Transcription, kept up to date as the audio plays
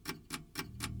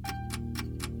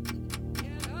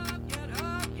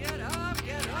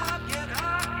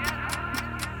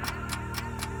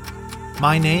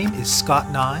My name is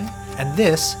Scott Nye, and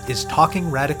this is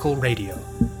Talking Radical Radio.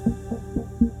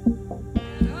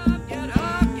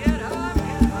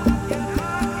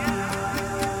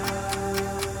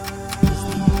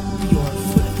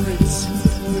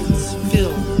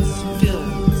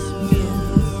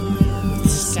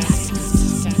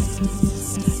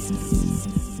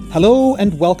 Hello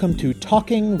and welcome to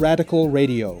Talking Radical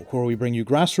Radio, where we bring you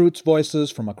grassroots voices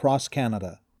from across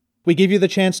Canada. We give you the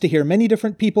chance to hear many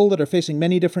different people that are facing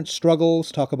many different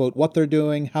struggles, talk about what they're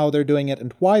doing, how they're doing it,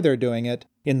 and why they're doing it,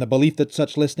 in the belief that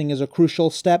such listening is a crucial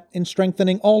step in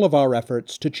strengthening all of our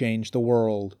efforts to change the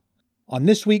world. On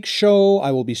this week's show,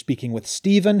 I will be speaking with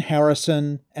Stephen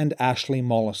Harrison and Ashley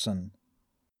Mollison.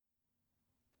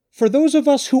 For those of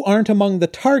us who aren't among the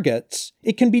targets,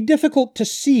 it can be difficult to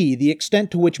see the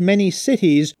extent to which many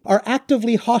cities are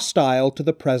actively hostile to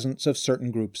the presence of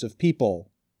certain groups of people.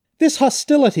 This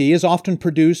hostility is often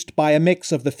produced by a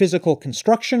mix of the physical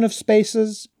construction of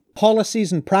spaces,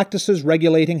 policies and practices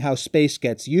regulating how space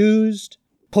gets used,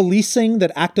 policing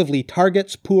that actively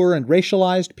targets poor and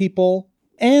racialized people,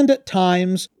 and at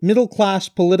times, middle-class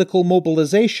political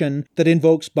mobilization that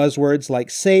invokes buzzwords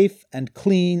like safe and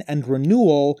clean and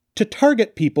renewal to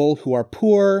target people who are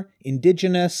poor,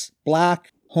 Indigenous,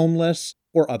 Black, homeless,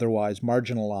 or otherwise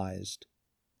marginalized.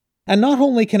 And not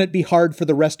only can it be hard for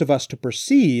the rest of us to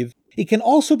perceive, it can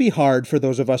also be hard for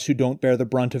those of us who don't bear the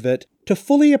brunt of it to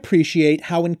fully appreciate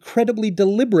how incredibly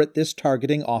deliberate this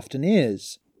targeting often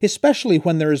is, especially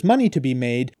when there is money to be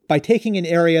made by taking an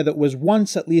area that was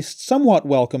once at least somewhat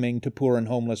welcoming to poor and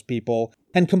homeless people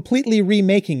and completely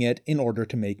remaking it in order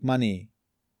to make money.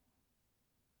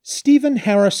 Stephen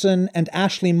Harrison and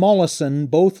Ashley Mollison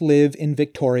both live in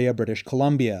Victoria, British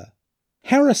Columbia.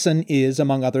 Harrison is,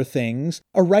 among other things,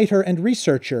 a writer and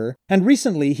researcher, and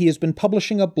recently he has been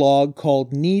publishing a blog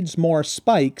called Needs More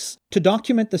Spikes to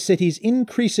document the city's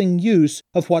increasing use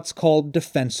of what's called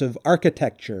defensive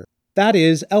architecture. That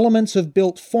is, elements of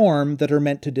built form that are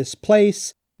meant to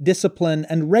displace, discipline,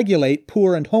 and regulate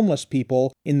poor and homeless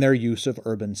people in their use of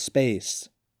urban space.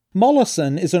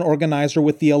 Mollison is an organizer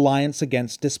with the Alliance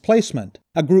Against Displacement,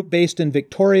 a group based in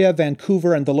Victoria,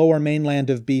 Vancouver, and the Lower Mainland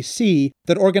of BC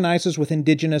that organizes with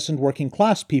Indigenous and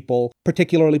working-class people,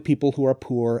 particularly people who are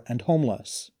poor and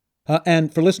homeless.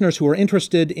 And for listeners who are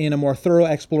interested in a more thorough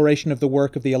exploration of the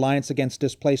work of the Alliance Against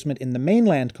Displacement in the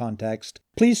mainland context,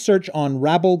 please search on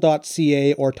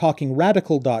rabble.ca or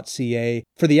talkingradical.ca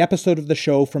for the episode of the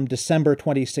show from December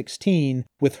 2016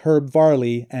 with Herb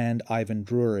Varley and Ivan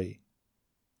Drury.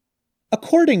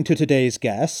 According to today's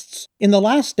guests, in the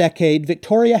last decade,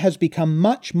 Victoria has become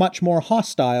much more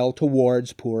hostile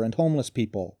towards poor and homeless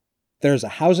people. There's a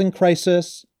housing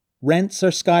crisis, rents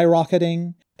are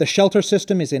skyrocketing, the shelter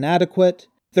system is inadequate,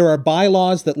 there are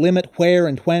bylaws that limit where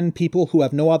and when people who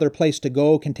have no other place to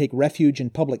go can take refuge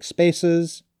in public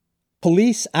spaces,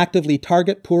 police actively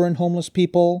target poor and homeless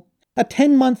people, a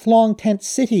 10-month-long tent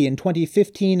city in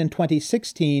 2015 and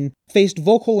 2016 faced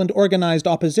vocal and organized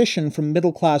opposition from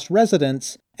middle-class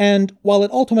residents, and while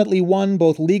it ultimately won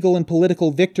both legal and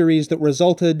political victories that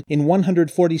resulted in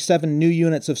 147 new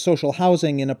units of social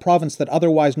housing in a province that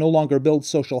otherwise no longer builds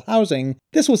social housing,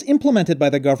 this was implemented by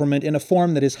the government in a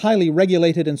form that is highly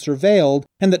regulated and surveilled,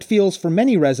 and that feels for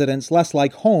many residents less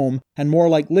like home and more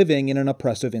like living in an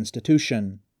oppressive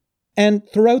institution. And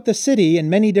throughout the city, in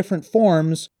many different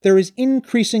forms, there is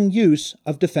increasing use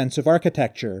of defensive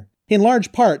architecture, in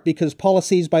large part because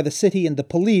policies by the city and the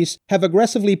police have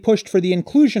aggressively pushed for the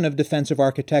inclusion of defensive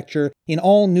architecture in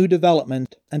all new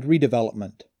development and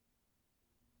redevelopment.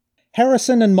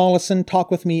 Harrison and Mollison talk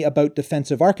with me about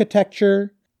defensive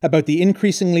architecture, about the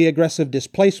increasingly aggressive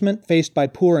displacement faced by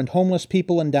poor and homeless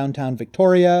people in downtown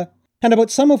Victoria, and about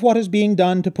some of what is being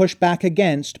done to push back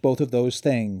against both of those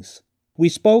things. We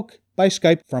spoke by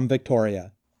Skype from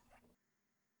Victoria.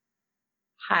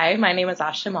 Hi, my name is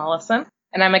Ashley Mollison,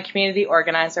 and I'm a community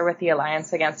organizer with the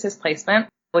Alliance Against Displacement,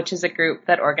 which is a group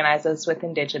that organizes with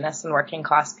Indigenous and working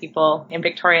class people in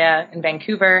Victoria and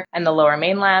Vancouver and the Lower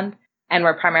Mainland. And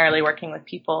we're primarily working with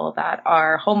people that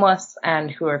are homeless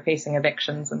and who are facing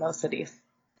evictions in those cities.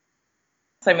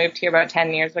 So I moved here about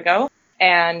 10 years ago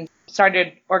and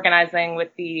started organizing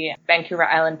with the Vancouver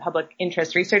Island Public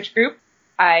Interest Research Group.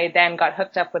 I then got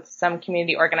hooked up with some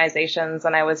community organizations,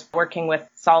 and I was working with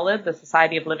SOLID, the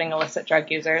Society of Living Illicit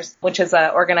Drug Users, which is an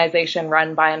organization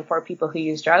run by and for people who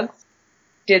use drugs.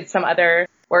 Did some other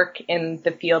work in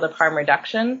the field of harm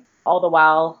reduction, all the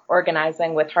while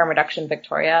organizing with Harm Reduction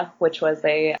Victoria, which was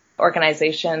a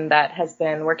organization that has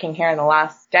been working here in the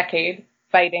last decade,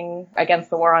 fighting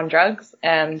against the war on drugs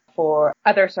and for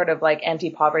other sort of like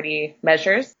anti-poverty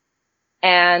measures.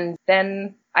 And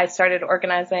then I started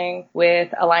organizing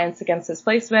with Alliance Against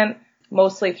Displacement,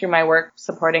 mostly through my work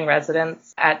supporting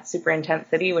residents at Super Tent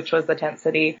City, which was the tent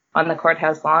city on the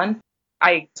courthouse lawn.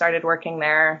 I started working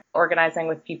there, organizing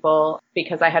with people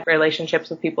because I had relationships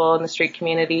with people in the street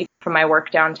community from my work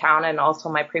downtown and also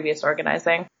my previous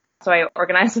organizing. So I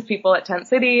organized with people at Tent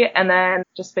City and then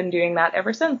just been doing that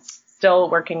ever since.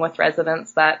 Still working with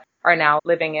residents that are now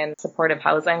living in supportive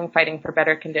housing, fighting for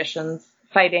better conditions,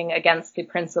 fighting against the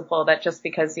principle that just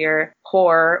because you're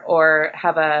poor or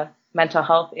have a mental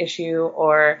health issue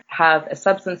or have a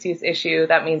substance use issue,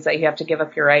 that means that you have to give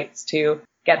up your rights to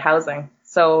get housing.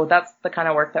 So that's the kind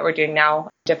of work that we're doing now,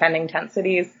 defending tent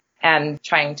cities and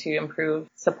trying to improve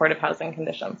supportive housing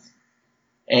conditions.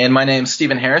 And my name's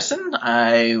Stephen Harrison.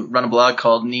 I run a blog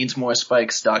called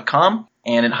needsmorespikes.com,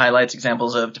 and it highlights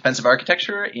examples of defensive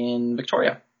architecture in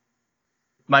Victoria.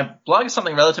 My blog is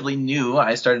something relatively new.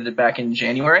 I started it back in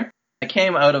January. It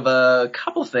came out of a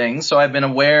couple things. So I've been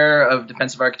aware of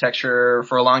defensive architecture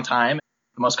for a long time.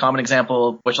 The most common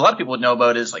example, which a lot of people would know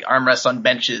about, is like armrests on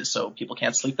benches so people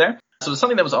can't sleep there. So it's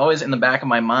something that was always in the back of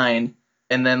my mind.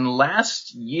 And then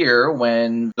last year,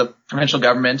 when the provincial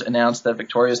government announced that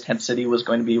Victoria's tent city was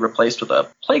going to be replaced with a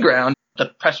playground, the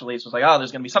press release was like, oh,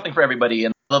 there's going to be something for everybody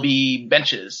and there'll be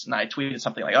benches. And I tweeted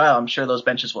something like, oh, I'm sure those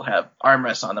benches will have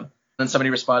armrests on them. And then somebody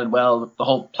responded, well, the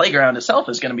whole playground itself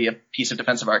is going to be a piece of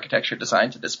defensive architecture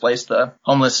designed to displace the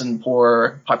homeless and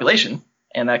poor population.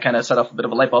 And that kind of set off a bit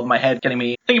of a light bulb in my head, getting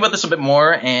me thinking about this a bit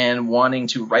more and wanting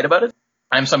to write about it.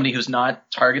 I'm somebody who's not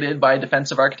targeted by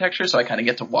defensive architecture, so I kind of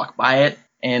get to walk by it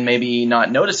and maybe not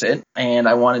notice it. And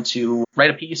I wanted to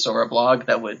write a piece or a blog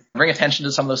that would bring attention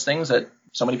to some of those things that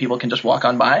so many people can just walk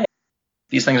on by.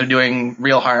 These things are doing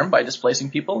real harm by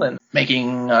displacing people and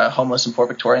making homeless and poor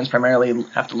Victorians primarily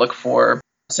have to look for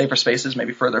safer spaces,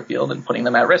 maybe further afield, and putting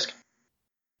them at risk.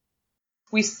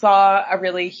 We saw a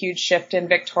really huge shift in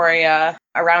Victoria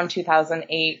around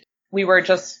 2008. We were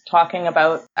just talking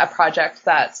about a project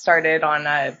that started on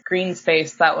a green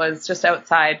space that was just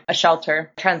outside a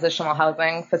shelter, transitional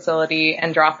housing facility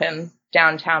and drop-in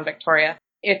downtown Victoria.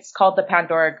 It's called the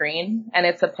Pandora Green, and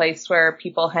it's a place where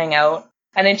people hang out.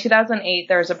 And in 2008,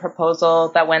 there was a proposal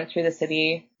that went through the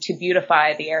city to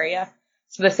beautify the area.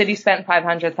 So the city spent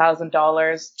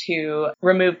 $500,000 to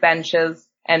remove benches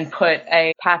and put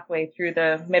a pathway through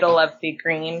the middle of the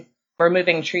green,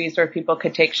 removing trees where people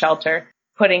could take shelter,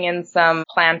 putting in some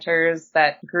planters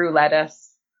that grew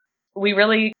lettuce. We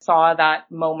really saw that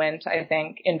moment, I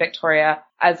think, in Victoria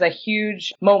as a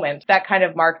huge moment that kind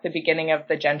of marked the beginning of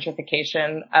the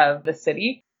gentrification of the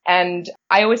city. And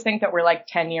I always think that we're like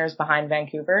 10 years behind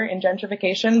Vancouver in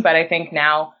gentrification, but I think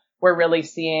now we're really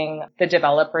seeing the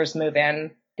developers move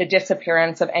in, the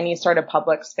disappearance of any sort of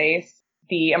public space,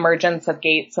 the emergence of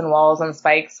gates and walls and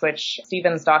spikes, which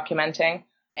Stephen's documenting,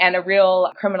 and a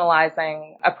real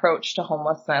criminalizing approach to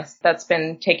homelessness that's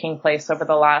been taking place over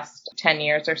the last 10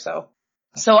 years or so.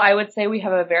 So I would say we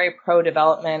have a very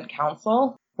pro-development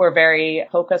council. We're very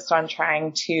focused on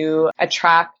trying to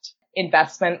attract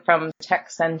investment from tech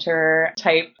center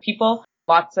type people,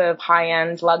 lots of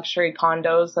high-end luxury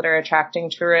condos that are attracting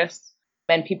tourists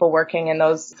and people working in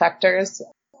those sectors.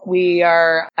 We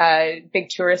are a big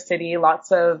tourist city,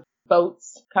 lots of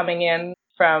boats coming in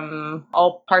from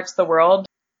all parts of the world,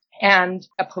 and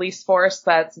a police force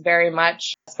that's very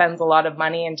much spends a lot of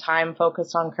money and time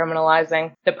focused on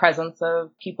criminalizing the presence of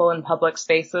people in public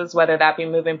spaces, whether that be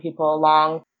moving people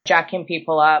along, jacking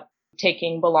people up,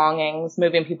 taking belongings,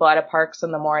 moving people out of parks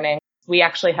in the morning. We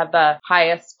actually have the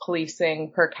highest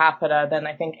policing per capita than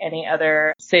I think any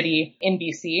other city in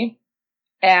BC.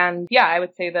 And yeah, I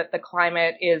would say that the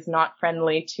climate is not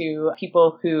friendly to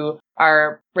people who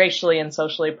are racially and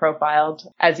socially profiled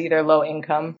as either low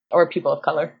income or people of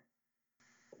color.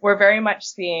 We're very much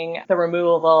seeing the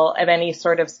removal of any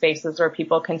sort of spaces where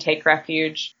people can take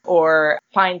refuge or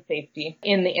find safety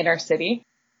in the inner city.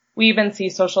 We even see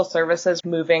social services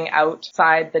moving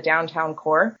outside the downtown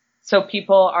core. So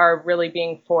people are really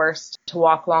being forced to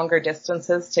walk longer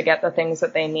distances to get the things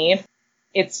that they need.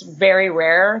 It's very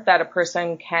rare that a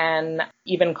person can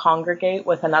even congregate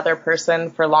with another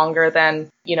person for longer than,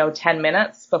 10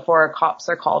 minutes before cops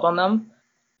are called on them.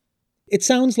 It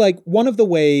sounds like one of the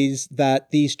ways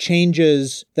that these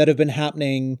changes that have been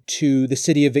happening to the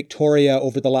city of Victoria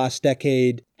over the last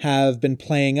decade have been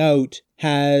playing out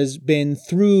has been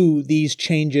through these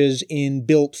changes in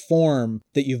built form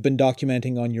that you've been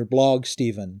documenting on your blog,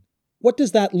 Stephen. What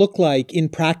does that look like in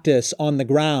practice on the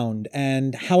ground,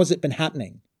 and how has it been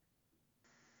happening?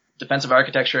 defensive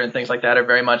architecture and things like that are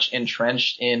very much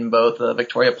entrenched in both the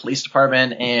Victoria Police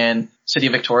Department and City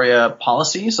of Victoria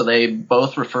policy. So they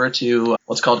both refer to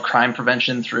what's called crime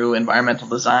prevention through environmental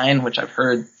design, which I've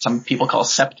heard some people call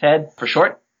CPTED for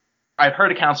short. I've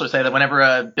heard a councillor say that whenever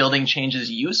a building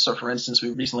changes use, so for instance,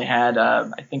 we recently had,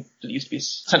 I think it used to be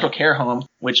Central Care Home,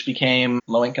 which became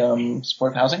low-income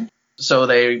supportive housing. So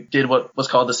they did what was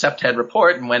called the CPTED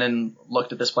report and went and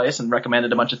looked at this place and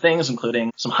recommended a bunch of things,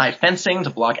 including some high fencing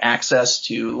to block access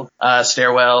to a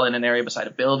stairwell in an area beside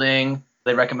a building.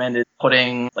 They recommended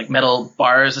putting like metal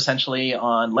bars essentially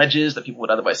on ledges that people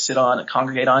would otherwise sit on and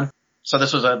congregate on. So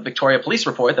this was a Victoria Police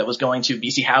report that was going to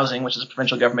BC Housing, which is a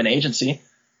provincial government agency.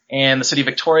 And the City of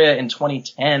Victoria in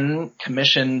 2010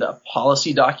 commissioned a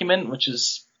policy document, which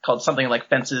is called something like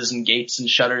Fences and Gates and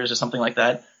Shutters or something like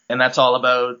that. And that's all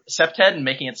about CPTED and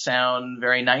making it sound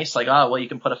very nice, like, oh, well, you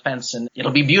can put a fence and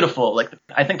it'll be beautiful. Like,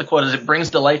 I think the quote is, it brings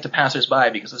delight to passersby,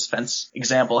 because this fence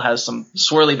example has some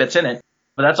swirly bits in it.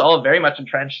 But that's all very much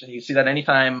entrenched. And you see that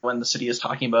anytime when the city is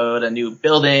talking about a new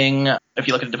building, if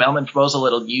you look at a development proposal,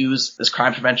 it'll use this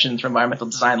crime prevention through environmental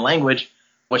design language,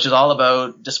 which is all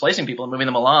about displacing people and moving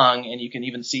them along. And you can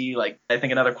even see, like, I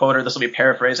think another quote, or this will be a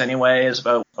paraphrase anyway, is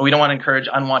about, we don't want to encourage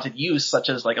unwanted use, such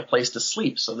as like a place to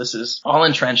sleep. So this is all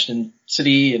entrenched in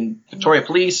city and Victoria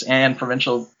Police and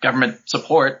provincial government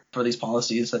support for these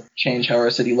policies that change how our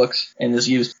city looks and is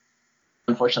used.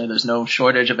 Unfortunately, there's no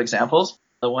shortage of examples.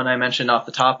 The one I mentioned off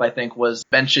the top, I think, was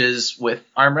benches with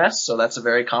armrests. So that's a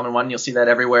very common one. You'll see that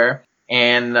everywhere.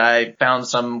 And I found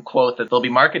some quote that they'll be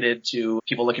marketed to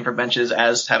people looking for benches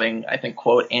as having, I think,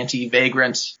 quote,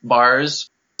 anti-vagrant bars.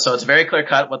 So it's very clear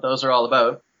cut what those are all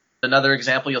about. Another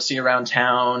example you'll see around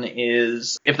town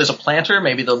is if there's a planter,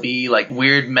 maybe there'll be like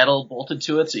weird metal bolted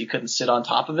to it so you couldn't sit on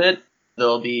top of it.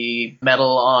 There'll be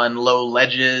metal on low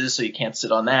ledges so you can't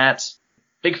sit on that.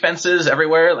 Big fences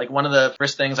everywhere. Like one of the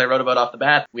first things I wrote about off the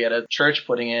bat, we had a church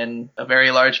putting in a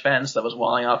very large fence that was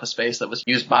walling off a space that was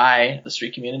used by the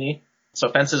street community. So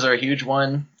fences are a huge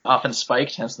one, often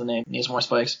spiked, hence the name needs more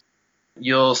spikes.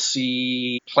 You'll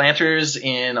see planters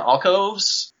in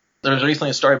alcoves. There was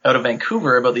recently a story out of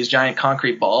Vancouver about these giant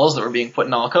concrete balls that were being put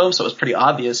in alcoves, so it was pretty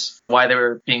obvious why they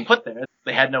were being put there.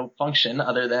 They had no function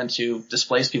other than to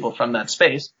displace people from that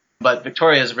space. But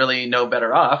Victoria is really no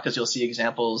better off, because you'll see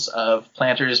examples of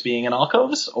planters being in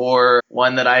alcoves, or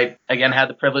one that I, again, had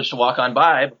the privilege to walk on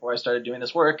by before I started doing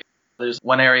this work. There's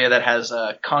one area that has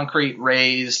concrete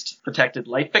raised protected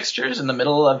light fixtures in the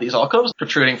middle of these alcoves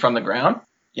protruding from the ground.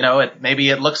 You know, maybe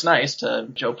it looks nice to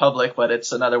Joe Public, but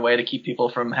it's another way to keep people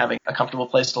from having a comfortable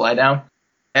place to lie down.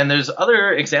 And there's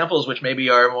other examples which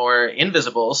maybe are more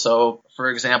invisible. So,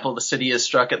 for example, the city has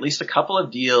struck at least a couple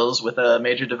of deals with a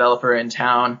major developer in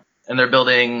town, and they're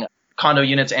building condo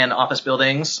units and office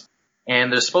buildings.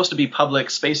 And there's supposed to be public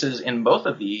spaces in both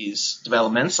of these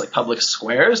developments, like public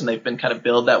squares, and they've been kind of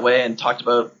billed that way and talked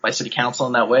about by city council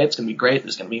in that way. It's going to be great.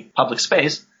 There's going to be public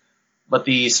space. But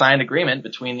the signed agreement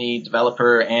between the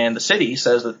developer and the city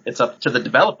says that it's up to the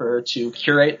developer to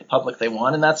curate the public they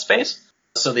want in that space.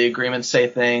 So the agreements say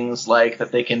things like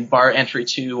that they can bar entry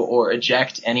to or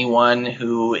eject anyone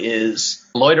who is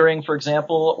loitering, for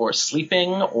example, or sleeping,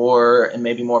 or, and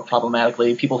maybe more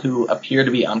problematically, people who appear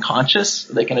to be unconscious.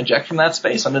 They can eject from that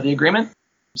space under the agreement.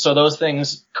 So those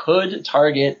things could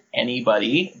target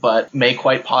anybody, but may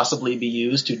quite possibly be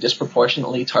used to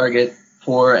disproportionately target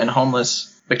poor and homeless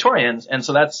Victorians. And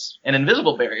so that's an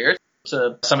invisible barrier.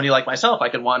 To somebody like myself, I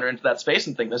could wander into that space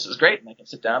and think this is great, and I can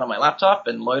sit down on my laptop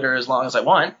and loiter as long as I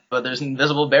want. But there's an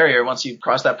invisible barrier once you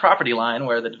cross that property line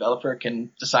where the developer can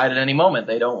decide at any moment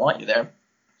they don't want you there.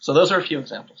 So those are a few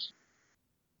examples.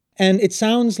 And it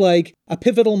sounds like a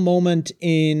pivotal moment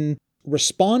in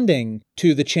responding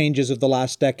to the changes of the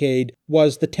last decade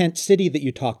was the tent city that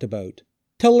you talked about.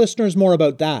 Tell listeners more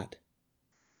about that.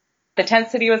 The tent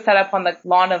city was set up on the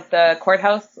lawn of the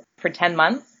courthouse for 10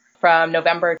 months. From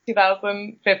November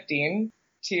 2015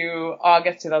 to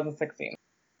August 2016.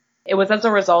 It was as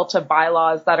a result of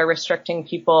bylaws that are restricting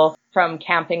people from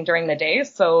camping during the day.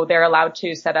 So they're allowed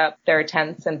to set up their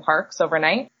tents in parks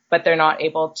overnight, but they're not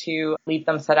able to leave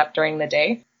them set up during the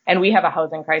day. And we have a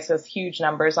housing crisis, huge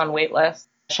numbers on wait lists,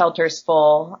 shelters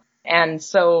full. And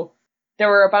so there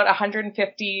were about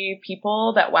 150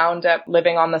 people that wound up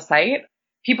living on the site.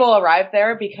 People arrived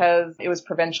there because it was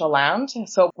provincial land,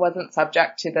 so it wasn't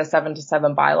subject to the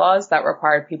 7-to-7 bylaws that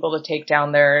required people to take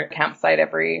down their campsite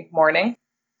every morning.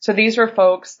 So these were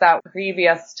folks that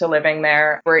previous to living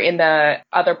there were in the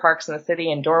other parks in the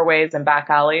city, in doorways and back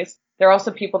alleys. There are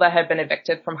also people that had been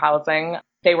evicted from housing.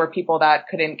 They were people that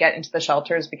couldn't get into the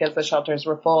shelters because the shelters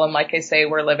were full. And like I say,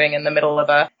 we're living in the middle of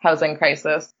a housing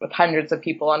crisis with hundreds of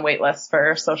people on wait lists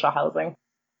for social housing.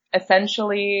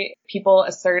 Essentially, people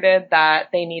asserted that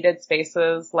they needed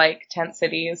spaces like tent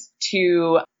cities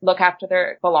to look after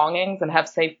their belongings and have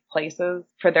safe places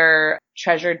for their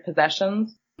treasured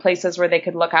possessions, places where they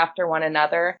could look after one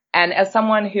another. And as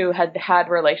someone who had had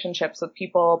relationships with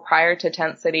people prior to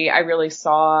Tent City, I really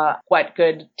saw what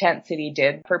good Tent City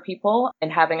did for people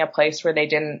and having a place where they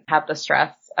didn't have the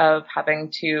stress of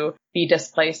having to be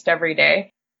displaced every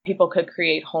day. People could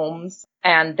create homes,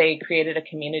 and they created a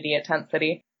community at Tent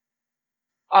City.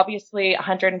 Obviously,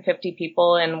 150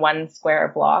 people in one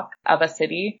square block of a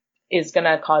city is going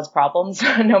to cause problems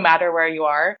no matter where you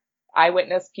are. I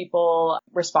witnessed people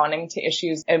responding to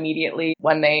issues immediately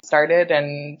when they started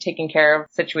and taking care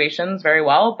of situations very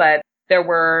well. But there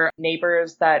were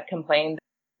neighbors that complained.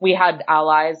 We had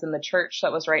allies in the church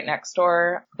that was right next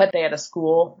door, but they had a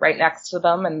school right next to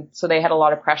them. And so they had a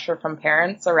lot of pressure from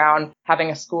parents around having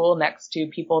a school next to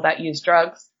people that use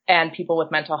drugs and people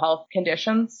with mental health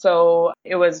conditions. So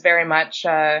it was very much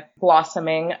a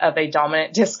blossoming of a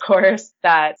dominant discourse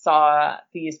that saw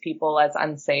these people as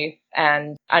unsafe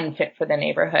and unfit for the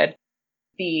neighborhood.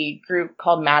 The group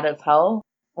called Mad as Hell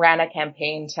ran a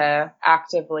campaign to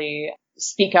actively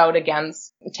speak out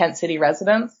against Tent City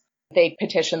residents. They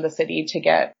petitioned the city to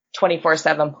get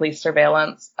 24/7 police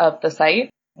surveillance of the site,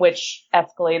 which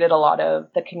escalated a lot of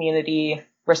the community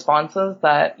responses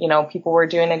that, people were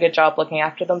doing a good job looking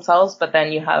after themselves, but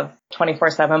then you have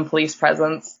 24/7 police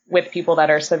presence with people that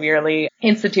are severely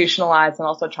institutionalized and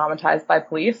also traumatized by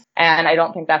police. And I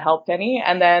don't think that helped any.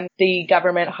 And then the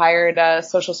government hired a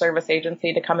social service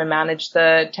agency to come and manage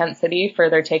the Tent City,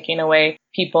 further taking away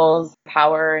people's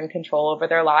power and control over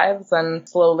their lives and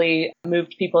slowly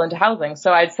moved people into housing.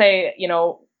 So I'd say,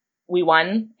 we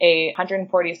won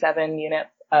 147 units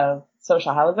of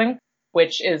social housing,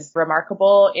 which is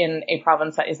remarkable in a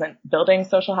province that isn't building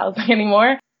social housing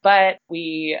anymore. But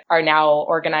we are now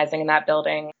organizing in that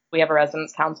building. We have a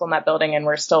residence council in that building, and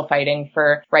we're still fighting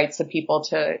for rights of people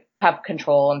to have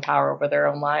control and power over their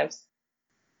own lives.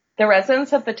 The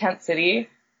residents of the Tent City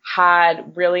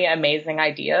had really amazing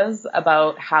ideas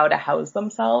about how to house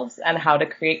themselves and how to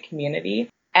create community.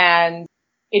 And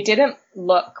it didn't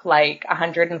look like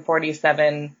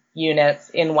 147 units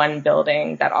in one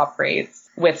building that operates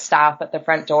with staff at the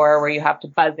front door where you have to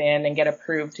buzz in and get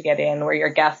approved to get in, where your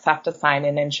guests have to sign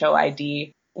in and show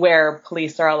ID, where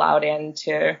police are allowed in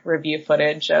to review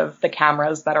footage of the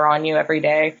cameras that are on you every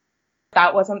day.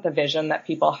 That wasn't the vision that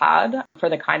people had for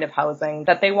the kind of housing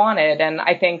that they wanted. And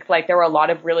I think there were a lot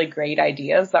of really great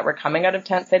ideas that were coming out of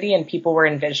Tent City, and people were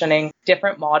envisioning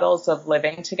different models of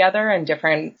living together and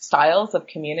different styles of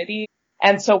community.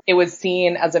 And so it was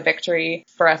seen as a victory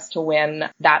for us to win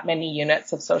that many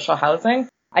units of social housing.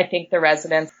 I think the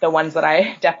residents, the ones that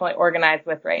I definitely organize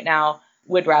with right now,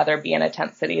 would rather be in a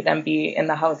Tent City than be in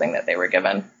the housing that they were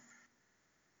given.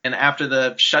 And after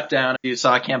the shutdown, you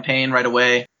saw a campaign right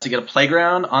away to get a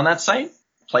playground on that site.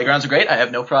 Playgrounds are great. I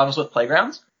have no problems with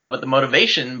playgrounds. But the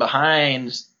motivation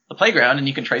behind the playground, and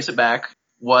you can trace it back,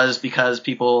 was because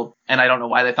people, and I don't know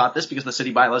why they thought this because the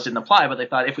city bylaws didn't apply, but they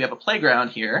thought if we have a playground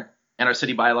here, and our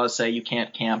city bylaws say you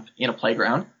can't camp in a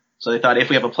playground. So they thought if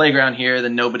we have a playground here,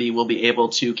 then nobody will be able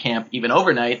to camp even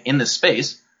overnight in this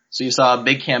space. So you saw a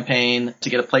big campaign to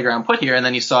get a playground put here, and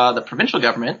then you saw the provincial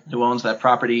government, who owns that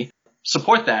property,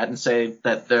 support that and say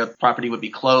that the property would be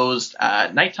closed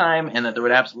at nighttime and that there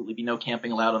would absolutely be no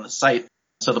camping allowed on the site.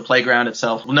 So the playground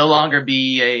itself will no longer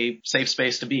be a safe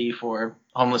space to be for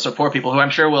homeless or poor people, who I'm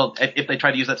sure will, if they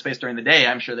try to use that space during the day,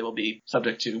 I'm sure they will be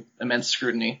subject to immense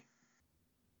scrutiny.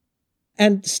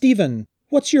 And Stephen,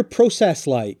 what's your process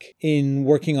like in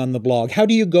working on the blog? How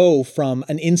do you go from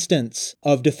an instance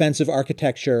of defensive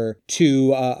architecture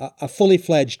to a fully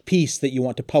fledged piece that you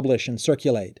want to publish and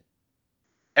circulate?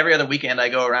 Every other weekend I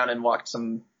go around and walk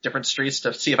some different streets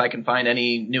to see if I can find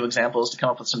any new examples to come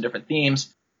up with some different themes,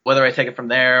 whether I take it from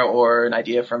there or an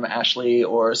idea from Ashley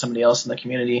or somebody else in the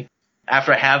community.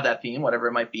 After I have that theme, whatever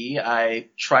it might be, I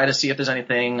try to see if there's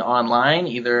anything online,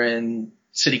 either in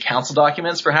city council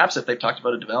documents, perhaps, if they've talked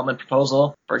about a development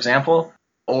proposal, for example,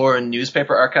 or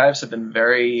newspaper archives have been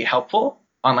very helpful.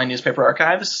 Online newspaper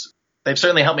archives. They've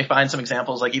certainly helped me find some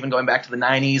examples, like even going back to the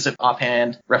 90s of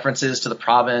offhand references to the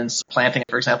province, planting,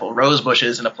 for example, rose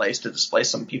bushes in a place to displace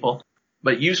some people.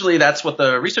 But usually that's what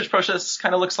the research process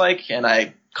kind of looks like, and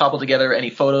I cobble together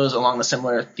any photos along the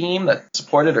similar theme that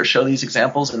support it or show these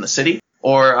examples in the city.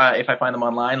 Or if I find them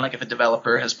online, like if a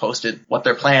developer has posted what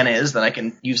their plan is, then I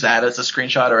can use that as a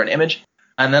screenshot or an image.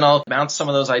 And then I'll bounce some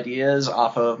of those ideas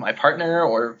off of my partner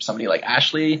or somebody like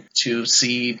Ashley to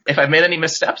see if I've made any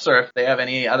missteps or if they have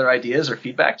any other ideas or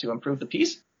feedback to improve the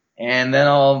piece. And then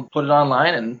I'll put it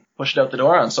online and push it out the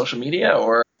door on social media,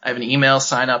 or I have an email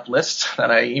sign-up list that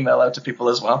I email out to people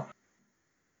as well.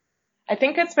 I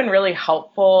think it's been really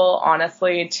helpful,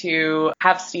 honestly, to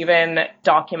have Stephen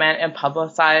document and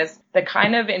publicize the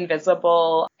kind of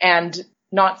invisible and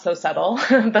not so subtle,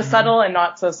 the subtle and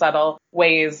not so subtle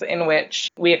ways in which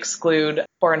we exclude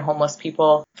poor and homeless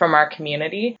people from our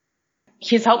community.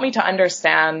 He's helped me to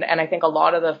understand, and I think a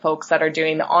lot of the folks that are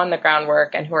doing the on-the-ground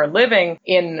work and who are living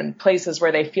in places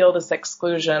where they feel this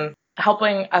exclusion,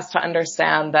 helping us to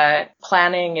understand that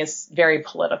planning is very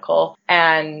political,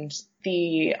 and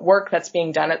the work that's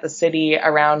being done at the city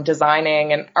around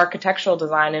designing and architectural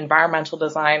design, environmental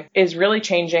design is really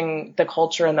changing the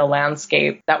culture and the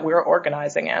landscape that we're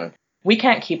organizing in. We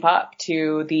can't keep up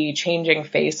to the changing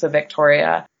face of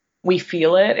Victoria. We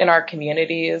feel it in our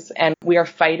communities, and we are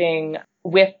fighting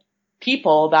with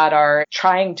people that are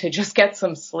trying to just get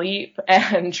some sleep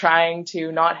and trying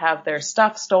to not have their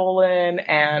stuff stolen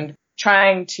and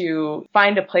trying to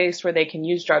find a place where they can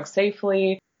use drugs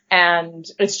safely. And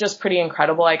it's just pretty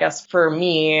incredible, I guess, for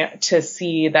me to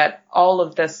see that all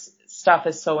of this stuff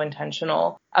is so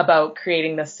intentional about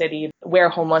creating the city where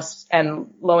homeless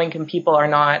and low-income people are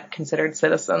not considered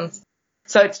citizens.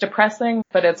 So it's depressing,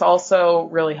 but it's also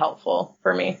really helpful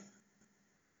for me.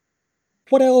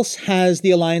 What else has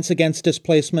the Alliance Against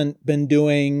Displacement been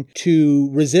doing to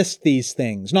resist these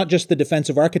things? Not just the defense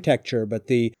of architecture, but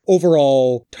the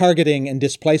overall targeting and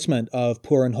displacement of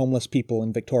poor and homeless people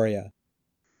in Victoria.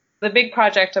 The big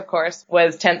project, of course,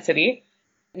 was Tent City.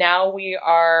 Now we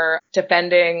are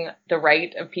defending the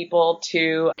right of people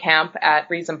to camp at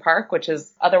Reason Park, which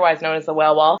is otherwise known as the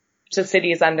Whale Wall. The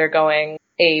city is undergoing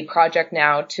a project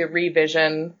now to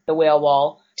revision the Whale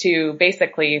Wall to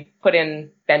basically put in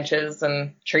benches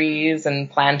and trees and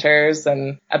planters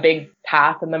and a big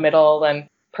path in the middle and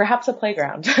perhaps a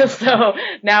playground. So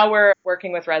now we're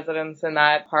working with residents in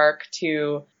that park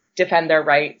to defend their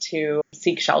right to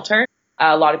seek shelter.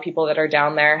 A lot of people that are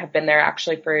down there have been there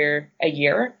actually for a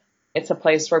year. It's a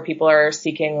place where people are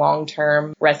seeking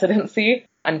long-term residency,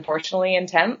 unfortunately in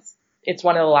tents. It's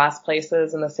one of the last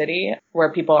places in the city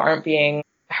where people aren't being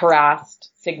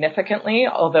harassed significantly,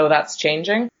 although that's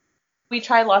changing. We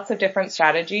try lots of different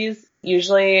strategies.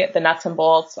 Usually the nuts and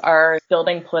bolts are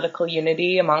building political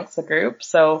unity amongst the group.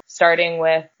 So starting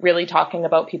with really talking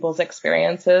about people's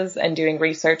experiences and doing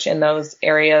research in those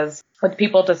areas with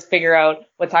people to figure out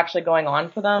what's actually going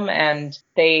on for them. And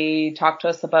they talk to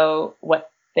us about what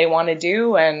they want to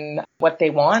do and what they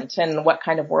want and what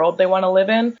kind of world they want to live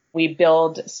in. We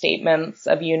build statements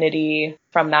of unity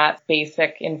from that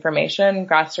basic information,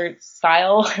 grassroots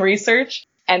style research.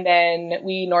 And then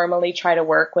we normally try to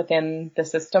work within the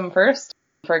system first.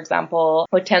 For example,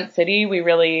 with Tent City, we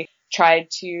really tried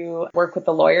to work with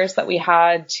the lawyers that we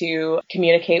had to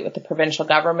communicate with the provincial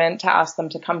government, to ask them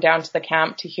to come down to the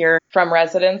camp to hear from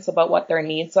residents about what their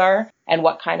needs are and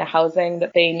what kind of housing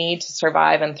that they need to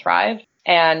survive and thrive.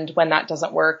 And when that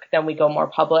doesn't work, then we go more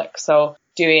public. So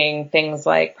doing things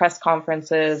like press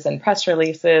conferences and press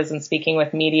releases and speaking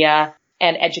with media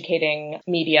and educating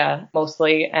media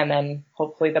mostly, and then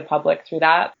hopefully the public through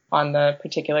that on the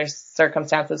particular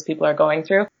circumstances people are going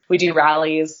through. We do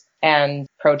rallies and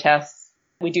protests.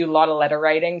 We do a lot of letter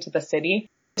writing to the city.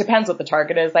 Depends what the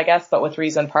target is, I guess, but with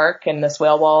Reason Park and this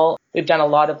Whale Wall, we've done a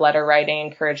lot of letter writing,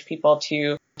 encourage people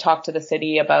to talk to the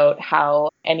city about how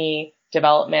any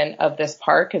development of this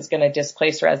park is going to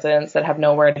displace residents that have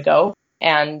nowhere to go,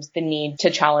 and the need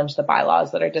to challenge the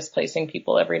bylaws that are displacing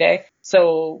people every day.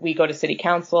 So we go to city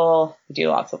council, we do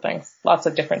lots of things, lots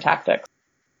of different tactics.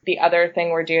 The other thing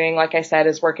we're doing, like I said,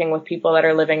 is working with people that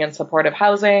are living in supportive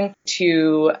housing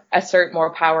to assert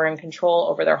more power and control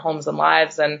over their homes and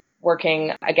lives, and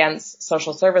working against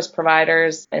social service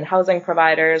providers and housing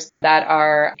providers that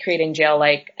are creating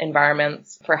jail-like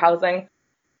environments for housing.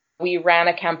 We ran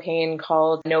a campaign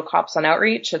called No Cops on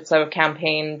Outreach. It's a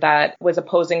campaign that was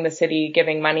opposing the city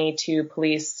giving money to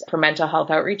police for mental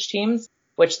health outreach teams,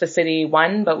 which the city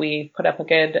won, but we put up a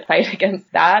good fight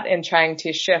against that in trying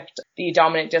to shift the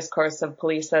dominant discourse of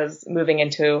police as moving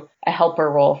into a helper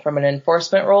role from an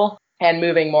enforcement role and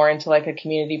moving more into like a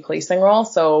community policing role.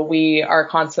 So we are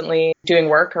constantly doing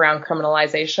work around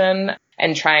criminalization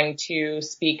and trying to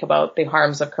speak about the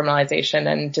harms of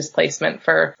criminalization and displacement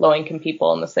for low-income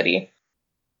people in the city.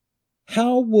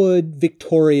 How would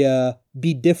Victoria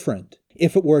be different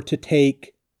if it were to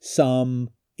take some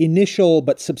initial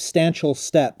but substantial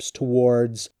steps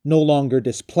towards no longer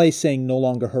displacing, no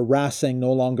longer harassing,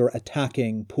 no longer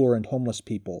attacking poor and homeless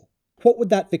people? What would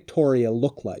that Victoria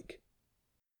look like?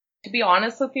 To be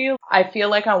honest with you, I feel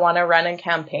like I want to run a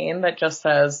campaign that just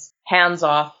says hands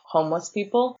off homeless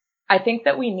people. I think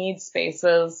that we need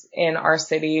spaces in our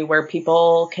city where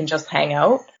people can just hang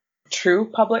out, true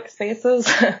public spaces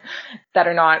that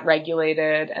are not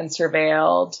regulated and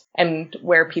surveilled and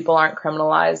where people aren't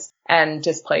criminalized and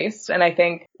displaced. And I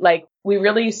think we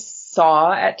really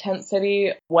saw at Tent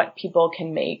City what people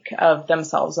can make of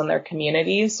themselves and their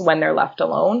communities when they're left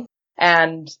alone.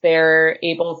 And they're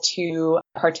able to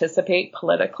participate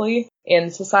politically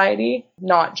in society,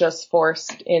 not just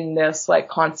forced in this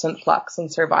constant flux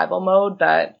and survival mode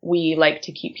that we like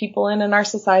to keep people in our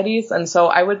societies. And so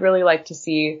I would really like to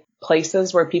see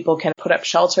places where people can put up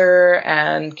shelter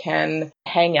and can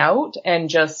hang out and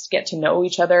just get to know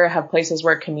each other, have places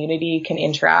where community can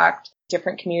interact,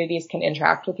 different communities can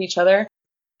interact with each other.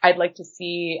 I'd like to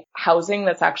see housing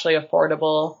that's actually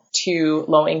affordable to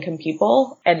low-income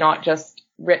people and not just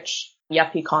rich,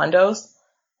 yuppie condos.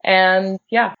 And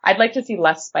yeah, I'd like to see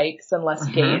less spikes and less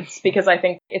gates because I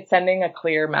think it's sending a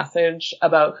clear message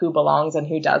about who belongs and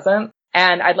who doesn't.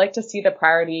 And I'd like to see the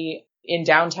priority in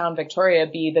downtown Victoria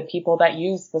be the people that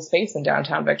use the space in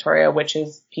downtown Victoria, which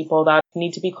is people that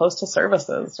need to be close to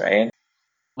services, right?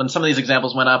 When some of these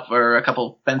examples went up for a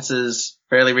couple fences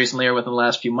fairly recently or within the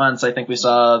last few months, I think we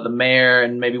saw the mayor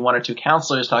and maybe one or two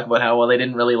councillors talk about how, well, they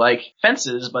didn't really like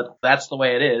fences, but that's the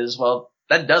way it is. Well,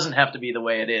 that doesn't have to be the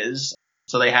way it is.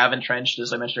 So they have entrenched,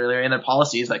 as I mentioned earlier, in their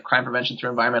policies like crime prevention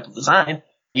through environmental design.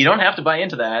 You don't have to buy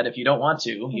into that if you don't want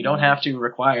to. You don't have to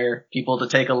require people to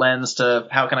take a lens to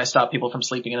how can I stop people from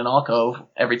sleeping in an alcove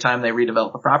every time they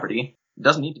redevelop a property. It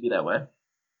doesn't need to be that way.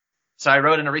 So I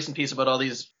wrote in a recent piece about all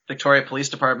these Victoria Police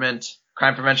Department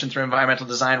crime prevention through environmental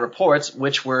design reports,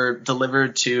 which were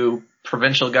delivered to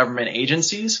provincial government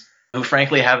agencies who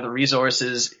frankly have the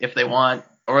resources if they want,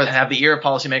 or have the ear of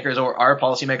policymakers or are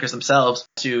policymakers themselves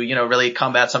to, really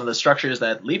combat some of the structures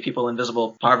that leave people in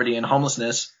visible poverty and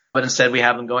homelessness. But instead we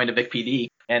have them going to Vic PD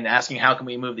and asking how can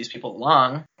we move these people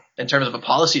along in terms of a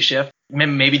policy shift.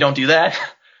 Maybe don't do that.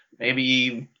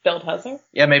 Maybe build housing.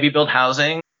 Yeah, maybe build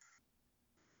housing.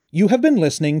 You have been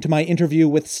listening to my interview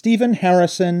with Stephen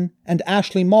Harrison and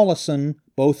Ashley Mollison,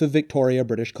 both of Victoria,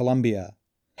 British Columbia.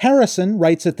 Harrison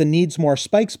writes at the Needs More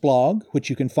Spikes blog, which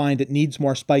you can find at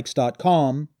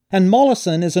needsmorespikes.com, and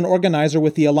Mollison is an organizer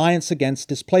with the Alliance Against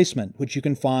Displacement, which you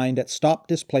can find at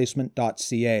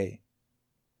stopdisplacement.ca.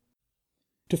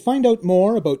 To find out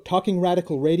more about Talking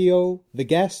Radical Radio, the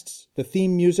guests, the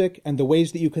theme music, and the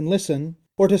ways that you can listen,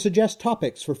 or to suggest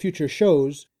topics for future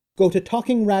shows, go to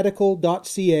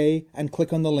talkingradical.ca and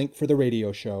click on the link for the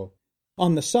radio show.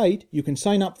 On the site, you can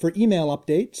sign up for email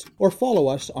updates or follow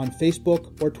us on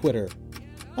Facebook or Twitter.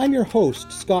 I'm your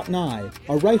host, Scott Nye,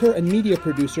 a writer and media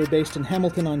producer based in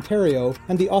Hamilton, Ontario,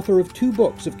 and the author of 2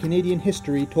 books of Canadian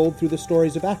history told through the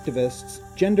stories of activists,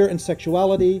 Gender and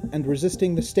Sexuality, and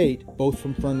Resisting the State, both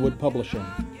from Fernwood Publishing.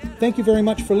 Thank you very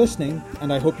much for listening,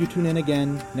 and I hope you tune in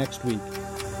again next week.